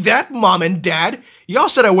 Take that, Mom and Dad! Y'all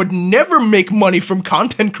said I would never make money from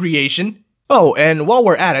content creation. Oh, and while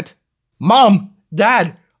we're at it, Mom,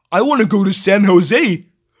 Dad, I want to go to San Jose.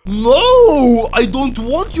 No, I don't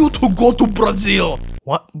want you to go to Brazil.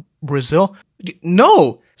 What? Brazil?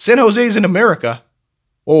 No, San Jose is in America.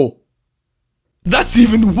 Oh. That's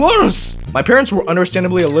even worse! My parents were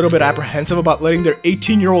understandably a little bit apprehensive about letting their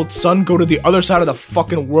 18-year-old son go to the other side of the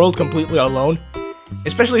fucking world completely alone.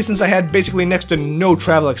 Especially since I had basically next to no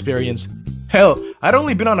travel experience. Hell, I'd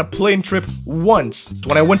only been on a plane trip once,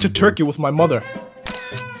 when I went to Turkey with my mother.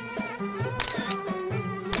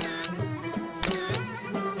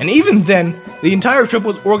 And even then, the entire trip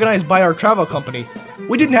was organized by our travel company.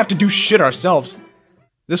 We didn't have to do shit ourselves.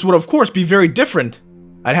 This would of course be very different.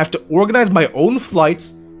 I'd have to organize my own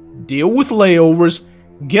flights, deal with layovers,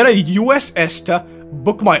 get a US ESTA,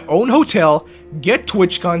 book my own hotel, get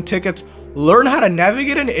TwitchCon tickets, learn how to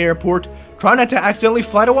navigate an airport, try not to accidentally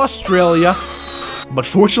fly to Australia. But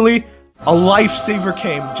fortunately, a lifesaver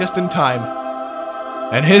came just in time.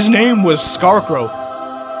 And his name was Scarecrow.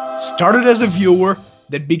 Started as a viewer,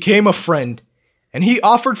 that became a friend. And he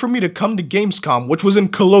offered for me to come to Gamescom, which was in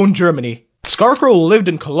Cologne, Germany. Scarecrow lived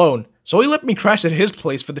in Cologne, so he let me crash at his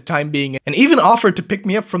place for the time being, and even offered to pick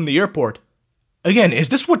me up from the airport. Again, is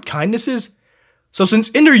this what kindness is? So since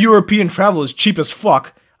inter-European travel is cheap as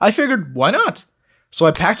fuck, I figured, why not? So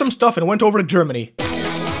I packed some stuff and went over to Germany.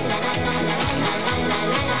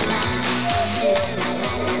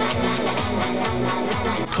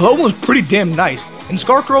 Cologne was pretty damn nice, and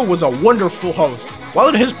Scarecrow was a wonderful host. While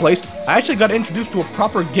at his place, I actually got introduced to a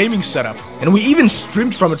proper gaming setup, and we even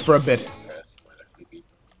streamed from it for a bit.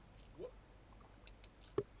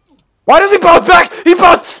 Why does he bounce back? He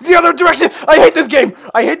bounced the other direction! I hate this game!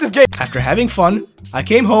 I hate this game! After having fun, I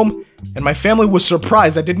came home, and my family was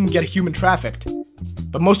surprised I didn't get human trafficked.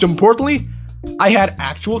 But most importantly, I had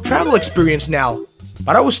actual travel experience now.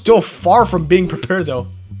 But I was still far from being prepared though.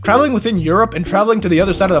 Traveling within Europe and traveling to the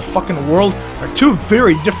other side of the fucking world are two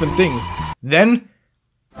very different things. Then,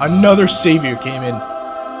 another savior came in.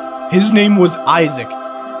 His name was Isaac,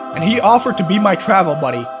 and he offered to be my travel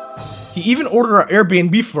buddy. He even ordered our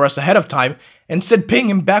Airbnb for us ahead of time, and said paying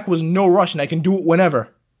him back was no rush and I can do it whenever.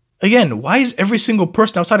 Again, why is every single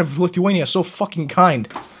person outside of Lithuania so fucking kind?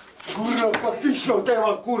 So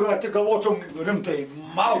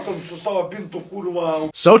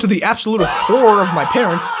to the absolute horror of my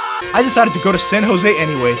parents, I decided to go to San Jose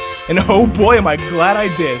anyway, and oh boy am I glad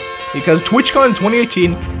I did, because TwitchCon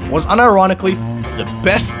 2018 was unironically the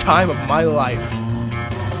best time of my life.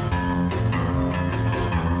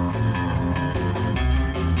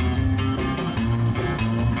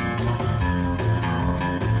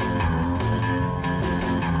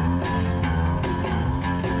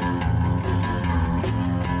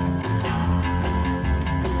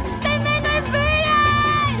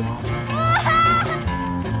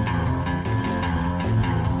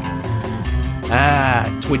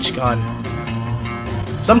 TwitchCon.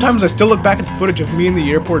 Sometimes I still look back at the footage of me in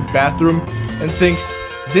the airport bathroom and think,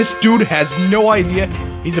 this dude has no idea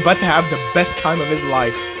he's about to have the best time of his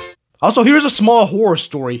life. Also, here's a small horror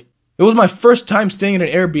story. It was my first time staying in an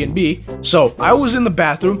Airbnb, so I was in the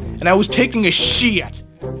bathroom and I was taking a shit.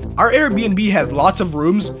 Our Airbnb had lots of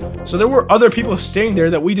rooms, so there were other people staying there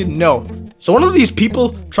that we didn't know. So one of these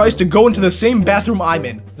people tries to go into the same bathroom I'm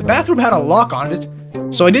in. The bathroom had a lock on it,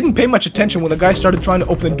 so I didn't pay much attention when the guy started trying to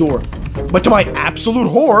open the door. But to my absolute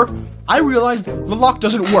horror, I realized the lock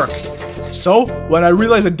doesn't work. So, when I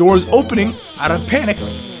realized the door is opening, out of panic,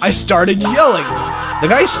 I started yelling. The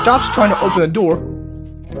guy stops trying to open the door,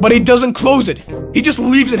 but he doesn't close it. He just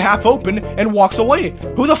leaves it half open and walks away.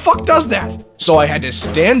 Who the fuck does that? So I had to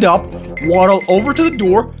stand up, waddle over to the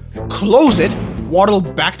door, close it, waddle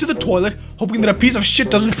back to the toilet, hoping that a piece of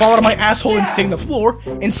shit doesn't fall out of my asshole and stain the floor,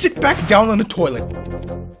 and sit back down on the toilet.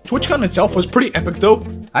 TwitchCon itself was pretty epic though.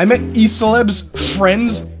 I met e-celebs,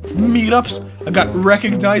 friends, meetups, I got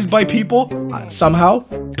recognized by people, somehow,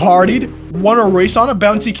 partied, won a race on a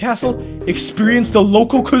bouncy castle, experienced the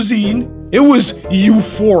local cuisine. It was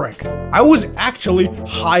euphoric. I was actually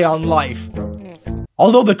high on life.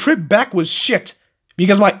 Although the trip back was shit,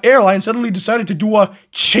 because my airline suddenly decided to do a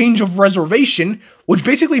change of reservation, which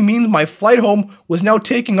basically means my flight home was now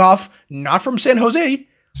taking off not from San Jose,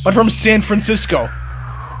 but from San Francisco.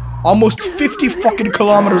 Almost 50 fucking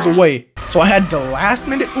kilometers away. So I had to last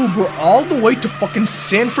minute Uber all the way to fucking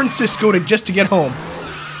San Francisco just to get home.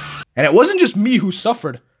 And it wasn't just me who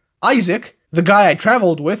suffered. Isaac, the guy I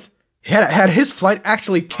traveled with, had his flight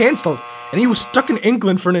actually cancelled, and he was stuck in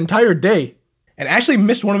England for an entire day, and actually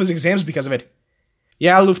missed one of his exams because of it.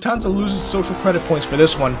 Yeah, Lufthansa loses social credit points for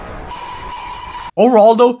this one.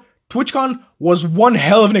 Overall though, TwitchCon was one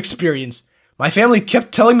hell of an experience. My family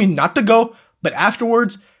kept telling me not to go, but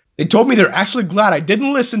afterwards, they told me they're actually glad I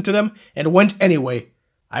didn't listen to them and went anyway.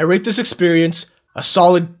 I rate this experience a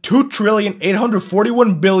solid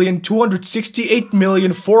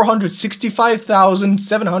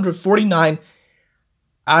 2,841,268,465,749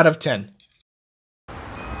 out of 10.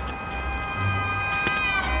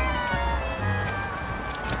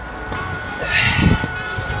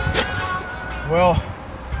 Well,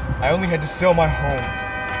 I only had to sell my home,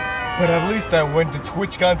 but at least I went to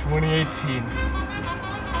TwitchCon 2018.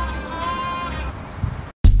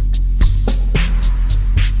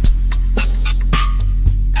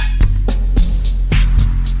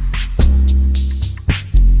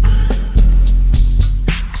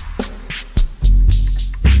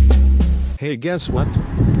 Hey, guess what?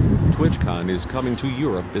 TwitchCon is coming to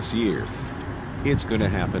Europe this year. It's gonna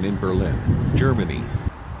happen in Berlin, Germany.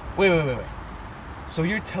 Wait. So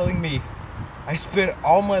you're telling me I spent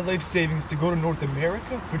all my life savings to go to North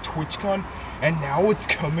America for TwitchCon, and now it's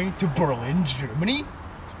coming to Berlin, Germany?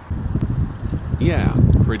 Yeah,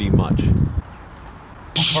 pretty much.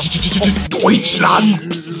 Deutschland,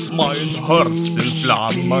 mein Herz in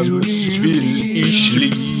Flammen, will ich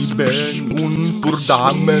lieben und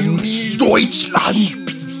verdammen.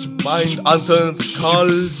 Deutschland, mein Anthem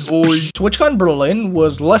kalt euch. TwitchCon Berlin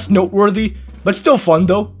was less noteworthy, but still fun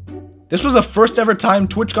though. This was the first ever time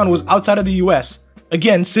TwitchCon was outside of the US.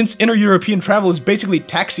 Again, since inter-European travel is basically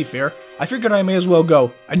taxi fare, I figured I may as well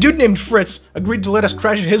go. A dude named Fritz agreed to let us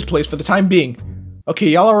crash at his place for the time being. Okay,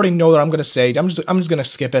 y'all already know what I'm gonna say. I'm just gonna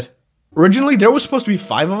skip it. Originally, there was supposed to be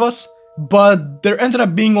 5 of us, but there ended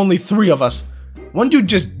up being only 3 of us. One dude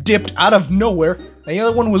just dipped out of nowhere, and the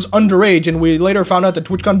other one was underage, and we later found out that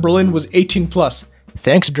TwitchCon Berlin was 18+.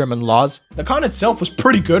 Thanks, German laws. The con itself was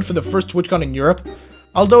pretty good for the first TwitchCon in Europe,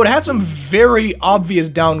 although it had some very obvious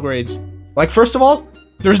downgrades. Like, first of all,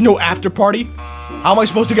 there's no after party. How am I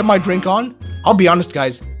supposed to get my drink on? I'll be honest,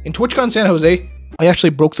 guys. In TwitchCon San Jose, I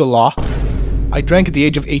actually broke the law. I drank at the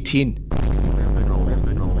age of 18.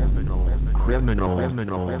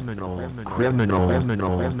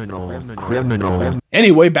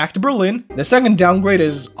 Anyway, back to Berlin. The second downgrade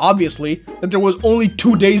is, obviously, that there was only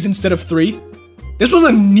 2 days instead of 3. This was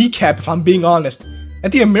a kneecap, if I'm being honest.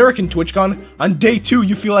 At the American TwitchCon, on day 2,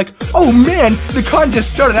 you feel like, oh man, the con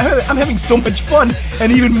just started, I'm having so much fun,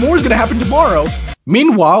 and even more is gonna happen tomorrow.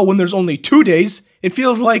 Meanwhile, when there's only 2 days, it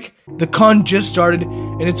feels like the con just started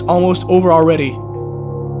and it's almost over already.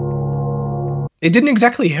 It didn't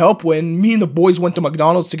exactly help when me and the boys went to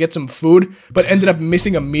McDonald's to get some food, but ended up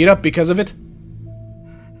missing a meetup because of it.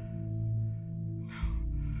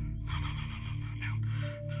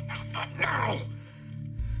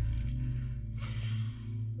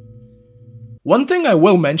 One thing I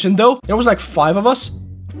will mention though, there was like 5 of us,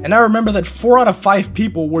 and I remember that 4 out of 5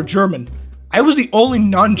 people were German. I was the only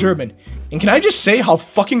non-German, and can I just say how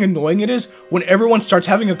fucking annoying it is when everyone starts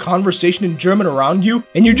having a conversation in German around you,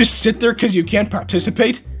 and you just sit there because you can't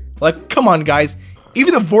participate? Like, come on guys,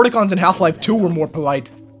 even the Vorticons in Half-Life 2 were more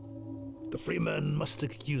polite. The Freeman must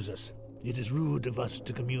excuse us. It is rude of us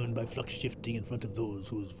to commune by flux shifting in front of those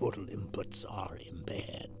whose vocal inputs are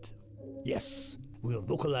impaired. Yes, we'll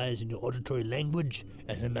vocalize in your auditory language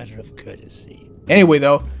as a matter of courtesy. Anyway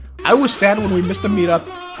though, I was sad when we missed the meetup,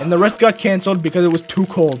 and the rest got cancelled because it was too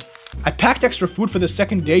cold. I packed extra food for the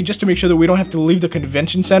second day just to make sure that we don't have to leave the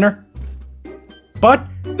convention center. But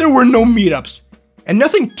there were no meetups, and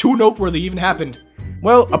nothing too noteworthy even happened.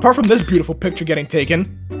 Well, apart from this beautiful picture getting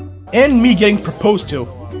taken, and me getting proposed to.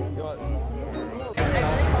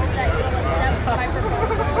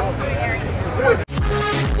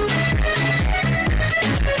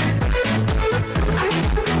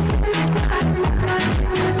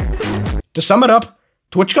 To sum it up,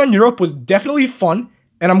 TwitchCon Europe was definitely fun,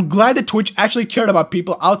 and I'm glad that Twitch actually cared about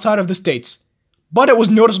people outside of the States. But it was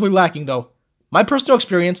noticeably lacking though. My personal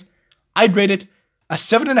experience, I'd rate it a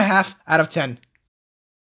 7.5 out of 10.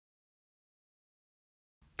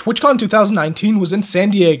 TwitchCon 2019 was in San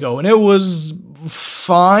Diego, and it was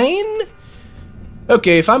fine?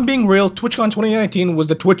 Okay, if I'm being real, TwitchCon 2019 was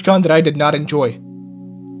the TwitchCon that I did not enjoy.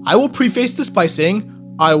 I will preface this by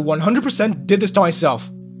saying I 100% did this to myself.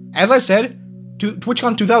 As I said,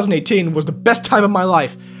 TwitchCon 2018 was the best time of my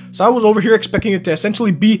life, so I was over here expecting it to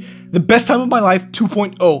essentially be the best time of my life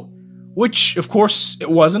 2.0, which, of course, it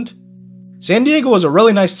wasn't. San Diego was a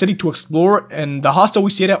really nice city to explore, and the hostel we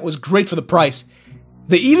stayed at was great for the price.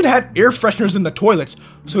 They even had air fresheners in the toilets,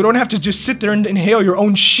 so you don't have to just sit there and inhale your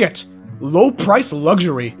own shit. Low price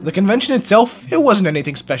luxury. The convention itself, it wasn't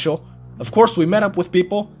anything special. Of course, we met up with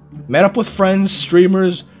people, met up with friends,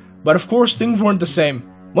 streamers, but of course, things weren't the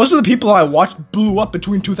same. Most of the people I watched blew up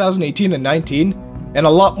between 2018 and 19, and a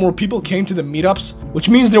lot more people came to the meetups, which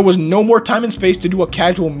means there was no more time and space to do a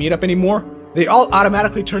casual meetup anymore. They all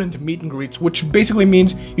automatically turn into meet and greets, which basically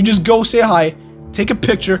means you just go say hi, take a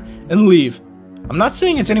picture, and leave. I'm not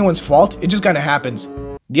saying it's anyone's fault, it just kinda happens.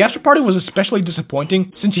 The after party was especially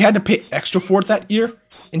disappointing since you had to pay extra for it that year.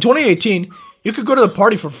 In 2018, you could go to the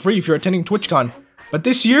party for free if you're attending TwitchCon, but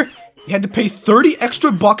this year, you had to pay 30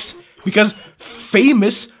 extra bucks because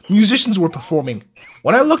famous musicians were performing.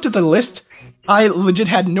 When I looked at the list, I legit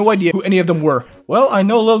had no idea who any of them were. Well, I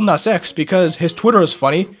know Lil Nas X because his Twitter is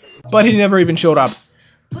funny, but he never even showed up.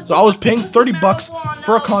 So I was paying 30 bucks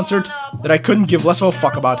for a concert that I couldn't give less of a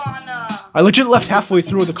fuck about. I legit left halfway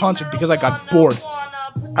through the concert because I got bored.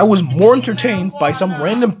 I was more entertained by some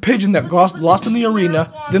random pigeon that got lost in the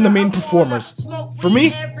arena than the main performers. For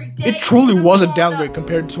me, it truly was a downgrade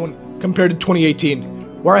compared to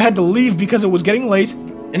 2018, where I had to leave because it was getting late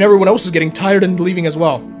and everyone else was getting tired and leaving as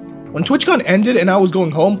well. When TwitchCon ended and I was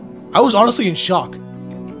going home, I was honestly in shock.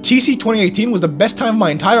 TC 2018 was the best time of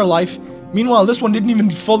my entire life, meanwhile this one didn't even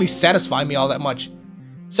fully satisfy me all that much.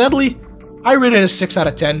 Sadly, I rated it a 6 out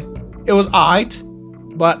of 10. It was alright,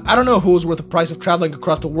 but I don't know if it was worth the price of traveling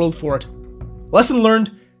across the world for it. Lesson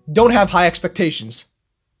learned, don't have high expectations.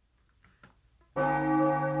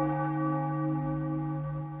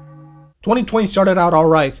 "2020 started out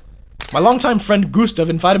alright. My longtime friend Gustav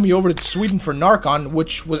invited me over to Sweden for Narcon,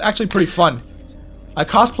 which was actually pretty fun. I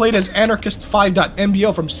cosplayed as Anarchist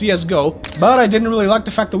 5.MBO from CSGO, but I didn't really like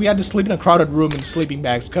the fact that we had to sleep in a crowded room in sleeping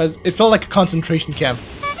bags, cause it felt like a concentration camp.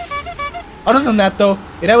 Other than that though,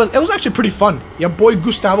 it was actually pretty fun. Your boy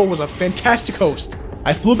Gustavo was a fantastic host.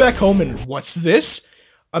 I flew back home and what's this?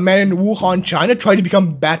 A man in Wuhan, China tried to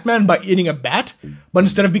become Batman by eating a bat, but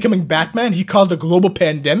instead of becoming Batman, he caused a global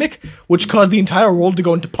pandemic, which caused the entire world to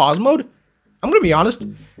go into pause mode? I'm gonna be honest,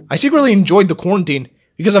 I secretly enjoyed the quarantine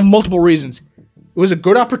because of multiple reasons. It was a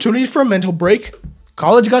good opportunity for a mental break,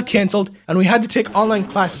 college got cancelled, and we had to take online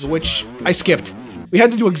classes, which I skipped. We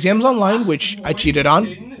had to do exams online, which I cheated on.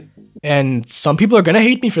 And some people are gonna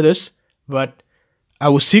hate me for this, but I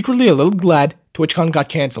was secretly a little glad TwitchCon got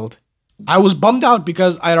cancelled. I was bummed out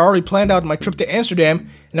because I had already planned out my trip to Amsterdam,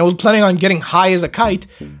 and I was planning on getting high as a kite,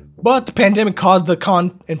 but the pandemic caused the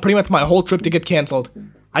con and pretty much my whole trip to get cancelled.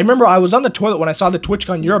 I remember I was on the toilet when I saw the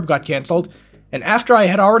TwitchCon Europe got cancelled, and after I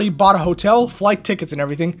had already bought a hotel, flight tickets and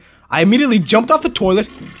everything, I immediately jumped off the toilet,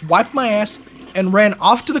 wiped my ass, and ran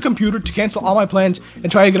off to the computer to cancel all my plans and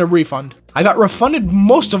try to get a refund. I got refunded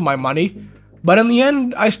most of my money, but in the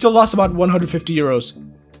end, I still lost about 150 euros.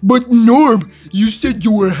 But Norb, you said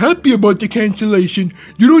you were happy about the cancellation.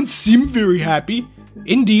 You don't seem very happy.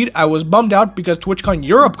 Indeed, I was bummed out because TwitchCon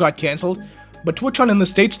Europe got cancelled, but TwitchCon in the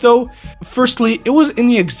States though, firstly, it was in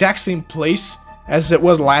the exact same place as it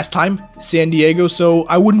was last time, San Diego, so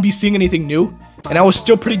I wouldn't be seeing anything new. And I was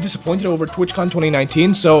still pretty disappointed over TwitchCon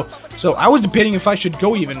 2019, so I was debating if I should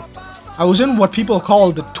go even. I was in what people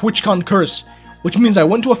call the TwitchCon curse, which means I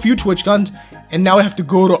went to a few TwitchCons, and now I have to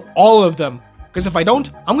go to all of them. Because if I don't,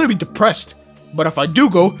 I'm gonna be depressed. But if I do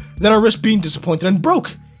go, then I risk being disappointed and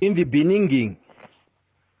broke. In the beginning,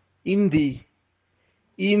 It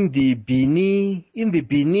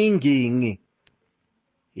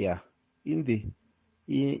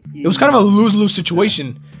was kind of a lose-lose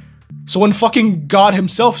situation. So when fucking God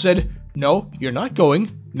himself said, no, you're not going,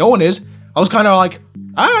 no one is, I was kind of like,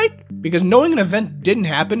 alright, because knowing an event didn't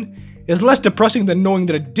happen is less depressing than knowing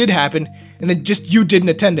that it did happen and that just you didn't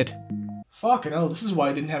attend it. Fucking hell, this is why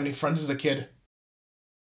I didn't have any friends as a kid.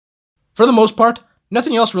 For the most part,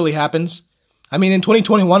 nothing else really happens. I mean, in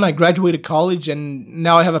 2021, I graduated college and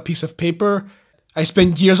now I have a piece of paper I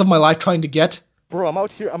spent years of my life trying to get. Bro, I'm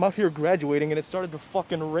out here graduating and it started to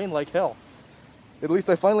fucking rain like hell. At least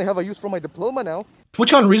I finally have a use for my diploma now.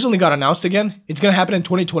 TwitchCon recently got announced again. It's gonna happen in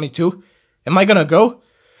 2022. Am I gonna go?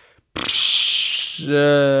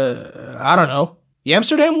 I don't know. The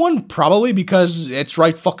Amsterdam one, probably because it's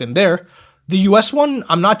right fucking there. The US one,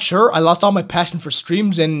 I'm not sure. I lost all my passion for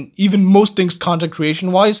streams and even most things content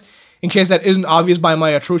creation wise, in case that isn't obvious by my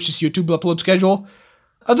atrocious YouTube upload schedule.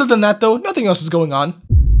 Other than that though, nothing else is going on.